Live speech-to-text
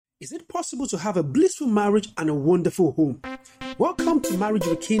Is it possible to have a blissful marriage and a wonderful home? Welcome to Marriage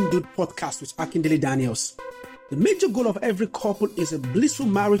Rekindled podcast with Akindele Daniels. The major goal of every couple is a blissful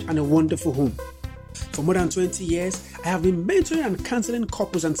marriage and a wonderful home. For more than 20 years, I have been mentoring and counseling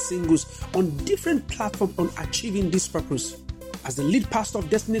couples and singles on different platforms on achieving this purpose. As the lead pastor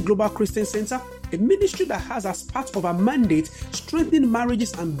of Destiny Global Christian Center, a ministry that has as part of our mandate strengthening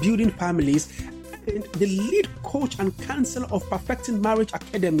marriages and building families, and the lead coach and counselor of Perfecting Marriage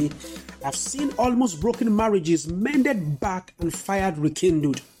Academy, I've seen almost broken marriages mended back and fire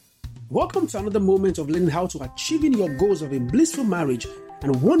rekindled. Welcome to another moment of learning how to achieving your goals of a blissful marriage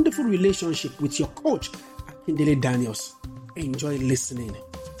and a wonderful relationship with your coach, Akindele Daniels. Enjoy listening.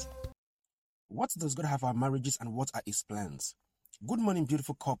 What does God have for our marriages and what are His plans? Good morning,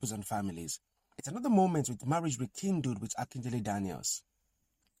 beautiful couples and families. It's another moment with Marriage Rekindled with Akindele Daniels.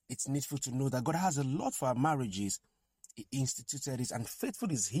 It's needful to know that God has a lot for our marriages. He instituted it, and faithful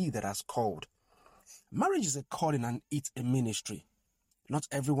is He that has called. Marriage is a calling and it's a ministry. Not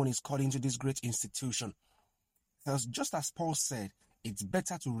everyone is called into this great institution. Thus, just as Paul said, it's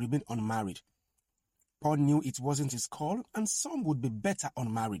better to remain unmarried. Paul knew it wasn't his call, and some would be better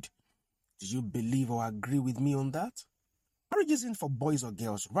unmarried. Do you believe or agree with me on that? Marriage isn't for boys or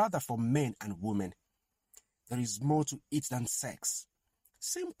girls, rather for men and women. There is more to it than sex.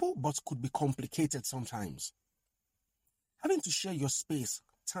 Simple, but could be complicated sometimes. Having to share your space,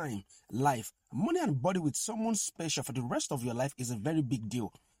 time, life, money and body with someone special for the rest of your life is a very big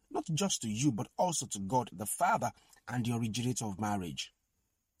deal, not just to you, but also to God, the Father, and the originator of marriage.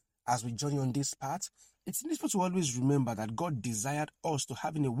 As we journey on this path, it's needful to always remember that God desired us to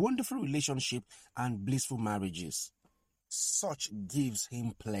have a wonderful relationship and blissful marriages. Such gives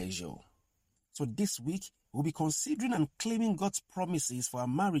Him pleasure. So this week, we'll be considering and claiming God's promises for our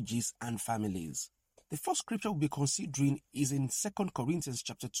marriages and families. The first scripture we'll be considering is in 2 Corinthians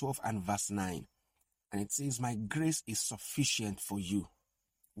chapter 12 and verse 9. And it says, "My grace is sufficient for you."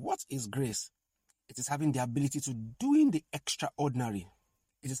 What is grace? It is having the ability to doing the extraordinary.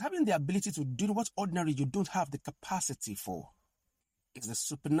 It is having the ability to do what ordinary you don't have the capacity for. It's the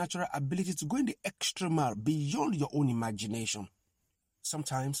supernatural ability to go in the extra mile beyond your own imagination.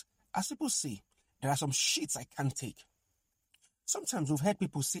 Sometimes, as people say, there are some shits I can't take. Sometimes we've heard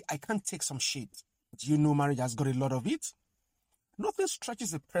people say, I can't take some shit. Do you know marriage has got a lot of it? Nothing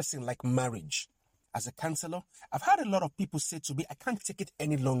stretches a person like marriage. As a counselor, I've had a lot of people say to me, I can't take it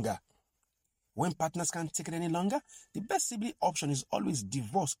any longer. When partners can't take it any longer, the best sibling option is always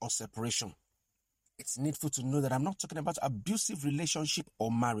divorce or separation. It's needful to know that I'm not talking about abusive relationship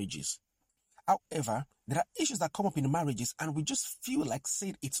or marriages. However, there are issues that come up in marriages and we just feel like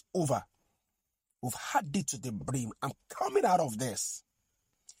saying it's over. We've had it to the brim. I'm coming out of this.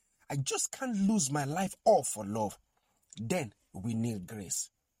 I just can't lose my life all for love. Then we need grace.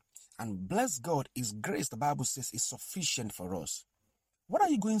 And bless God, His grace, the Bible says, is sufficient for us. What are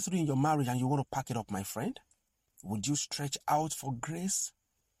you going through in your marriage and you want to pack it up, my friend? Would you stretch out for grace?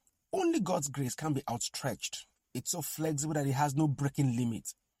 Only God's grace can be outstretched. It's so flexible that it has no breaking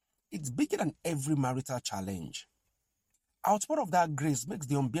limit. It's bigger than every marital challenge. Output of that grace makes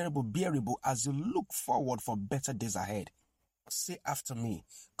the unbearable bearable as you look forward for better days ahead. Say after me,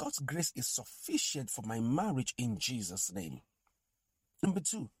 God's grace is sufficient for my marriage in Jesus' name. Number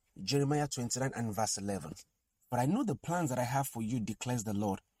 2, Jeremiah 29 and verse 11. "But I know the plans that I have for you, declares the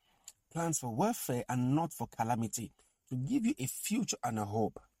Lord, plans for welfare and not for calamity, to give you a future and a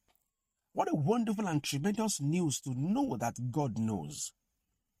hope." What a wonderful and tremendous news to know that God knows.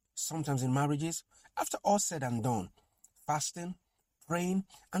 Sometimes in marriages, after all said and done, fasting, praying,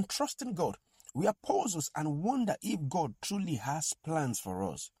 and trusting God, we are puzzled and wonder if God truly has plans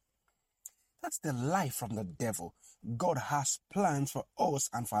for us. That's the lie from the devil. God has plans for us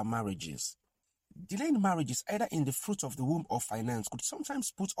and for our marriages. Delaying marriages, either in the fruit of the womb or finance, could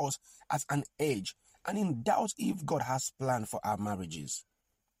sometimes put us at an edge and in doubt if God has plans for our marriages.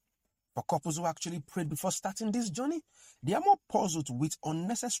 For couples who actually prayed before starting this journey, they are more puzzled with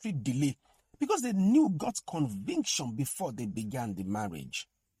unnecessary delay because they knew God's conviction before they began the marriage.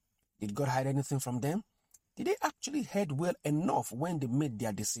 Did God hide anything from them? Did they actually head well enough when they made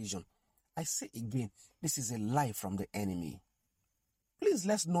their decision? I say again, this is a lie from the enemy. Please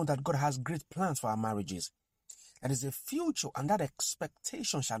let's know that God has great plans for our marriages. There is a future and that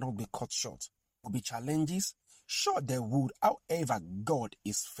expectation shall not be cut short. There will be challenges. Sure there would, however, God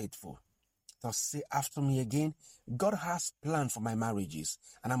is faithful. Thus say after me again, God has plans for my marriages,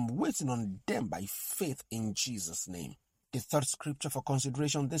 and I'm waiting on them by faith in Jesus' name. The third scripture for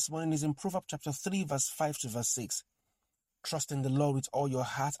consideration this morning is in Proverbs chapter 3, verse 5 to verse 6. "Trust in the Lord with all your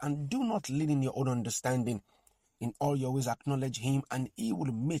heart, and do not lean in your own understanding. In all your ways acknowledge him, and he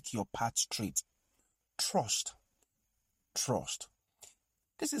will make your path straight. Trust.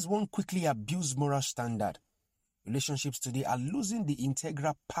 This is one quickly abused moral standard. Relationships today are losing the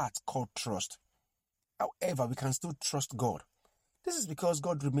integral part called trust. However, we can still trust God. This is because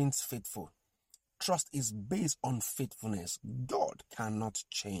God remains faithful. Trust is based on faithfulness. God cannot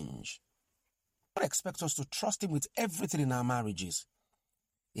change. God expects us to trust him with everything in our marriages.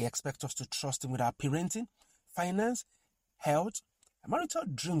 He expects us to trust him with our parenting, finance, health, marital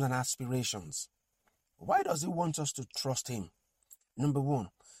dreams and aspirations. Why does he want us to trust him? Number one,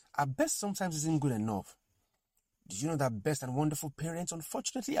 our best sometimes isn't good enough. Do you know that best and wonderful parents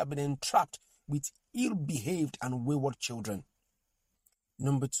unfortunately have been entrapped with ill-behaved and wayward children?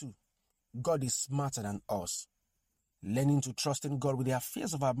 Number two, God is smarter than us. Learning to trust in God with the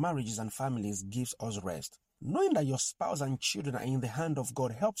affairs of our marriages and families gives us rest. Knowing that your spouse and children are in the hand of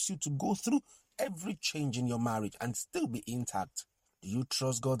God helps you to go through every change in your marriage and still be intact. Do you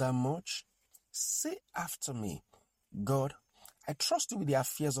trust God that much? Say after me, God, I trust you with the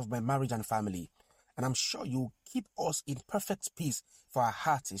affairs of my marriage and family, and I'm sure you'll keep us in perfect peace, for our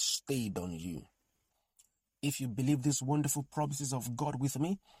heart is stayed on you. If you believe these wonderful promises of God with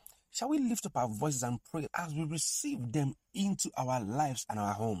me, shall we lift up our voices and pray as we receive them into our lives and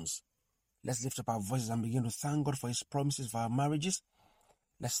our homes? Let's lift up our voices and begin to thank God for his promises for our marriages.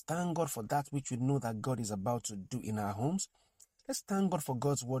 Let's thank God for that which we know that God is about to do in our homes. Let's thank God for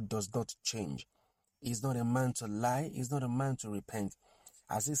God's word does not change. He's not a man to lie. He's not a man to repent.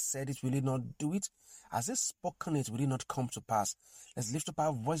 As he said it, will he not do it? As he spoken it, will it not come to pass? Let's lift up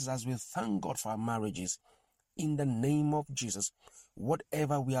our voices as we thank God for our marriages. In the name of Jesus,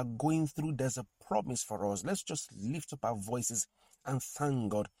 whatever we are going through, there's a promise for us. Let's just lift up our voices and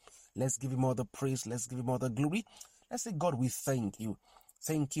thank God. Let's give him all the praise. Let's give him all the glory. Let's say, God, we thank you.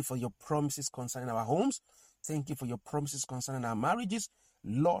 Thank you for your promises concerning our homes. Thank you for your promises concerning our marriages.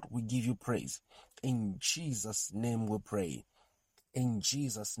 Lord, we give you praise. In Jesus' name we pray. In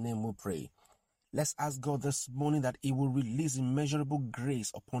Jesus' name we pray. Let's ask God this morning that he will release immeasurable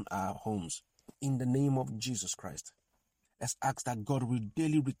grace upon our homes. In the name of Jesus Christ. Let's ask that God will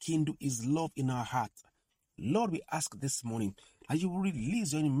daily rekindle his love in our heart. Lord, we ask this morning that you will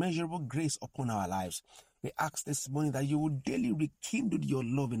release your immeasurable grace upon our lives. We ask this morning that you will daily rekindle your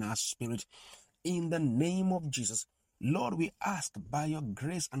love in our spirit. In the name of Jesus, Lord, we ask by your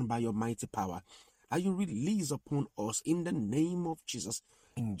grace and by your mighty power that you release upon us in the name of Jesus.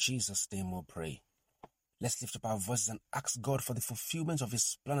 In Jesus' name we pray. Let's lift up our voices and ask God for the fulfillment of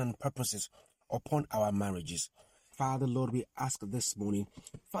his plan and purposes upon our marriages. Father, Lord, we ask this morning,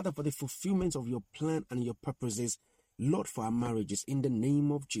 Father, for the fulfillment of your plan and your purposes, Lord, for our marriages, in the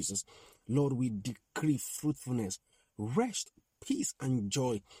name of Jesus. Lord, we decree fruitfulness, rest, peace, and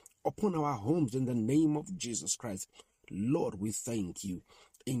joy upon our homes in the name of Jesus Christ. Lord, we thank you.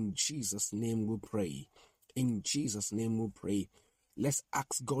 In Jesus' name we pray. In Jesus' name we pray. Let's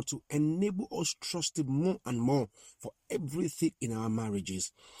ask God to enable us trust him more and more for everything in our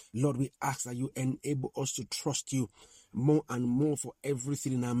marriages. Lord, we ask that you enable us to trust you more and more for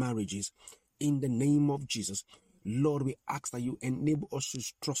everything in our marriages. In the name of Jesus. Lord, we ask that you enable us to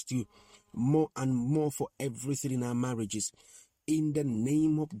trust you more and more for everything in our marriages. In the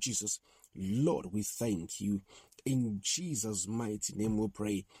name of Jesus. Lord, we thank you. In Jesus' mighty name we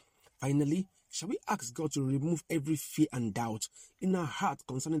pray. Finally, shall we ask God to remove every fear and doubt in our heart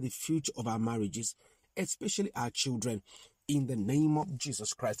concerning the future of our marriages, especially our children, in the name of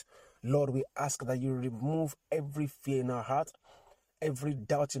Jesus Christ. Lord, we ask that you remove every fear in our heart, every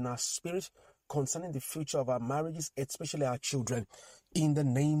doubt in our spirit concerning the future of our marriages, especially our children, in the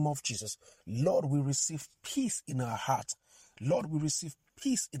name of Jesus. Lord, we receive peace in our heart. Lord, we receive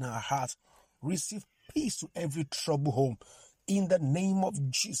peace in our heart. Receive peace to every troubled home. In the name of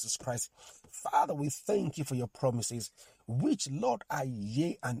Jesus Christ. Father, we thank you for your promises, which, Lord, are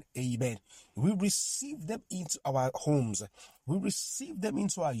yea and amen. We receive them into our homes. We receive them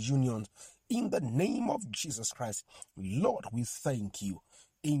into our unions. In the name of Jesus Christ. Lord, we thank you.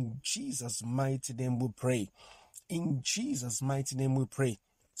 In Jesus' mighty name we pray. In Jesus' mighty name we pray.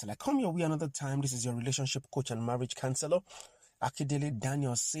 Till I come your way another time, this is your relationship coach and marriage counselor, Akindele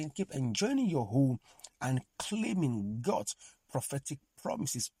Daniel, saying keep enjoying your home and claiming God's prophetic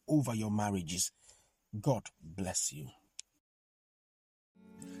promises over your marriages. God bless you.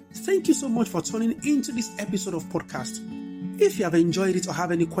 Thank you so much for tuning into this episode of podcast. If you have enjoyed it or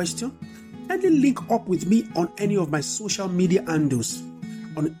have any question, kindly link up with me on any of my social media handles.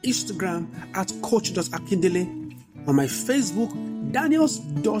 On Instagram at coach.akindele, on my Facebook,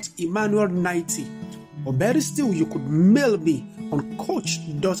 daniels.emmanuel90, or better still, you could mail me on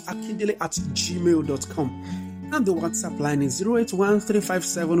coach.akindele@gmail.com. And the WhatsApp line is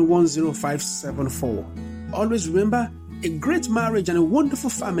 081-357-10574. Always remember, a great marriage and a wonderful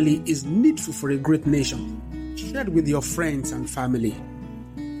family is needful for a great nation. Share it with your friends and family.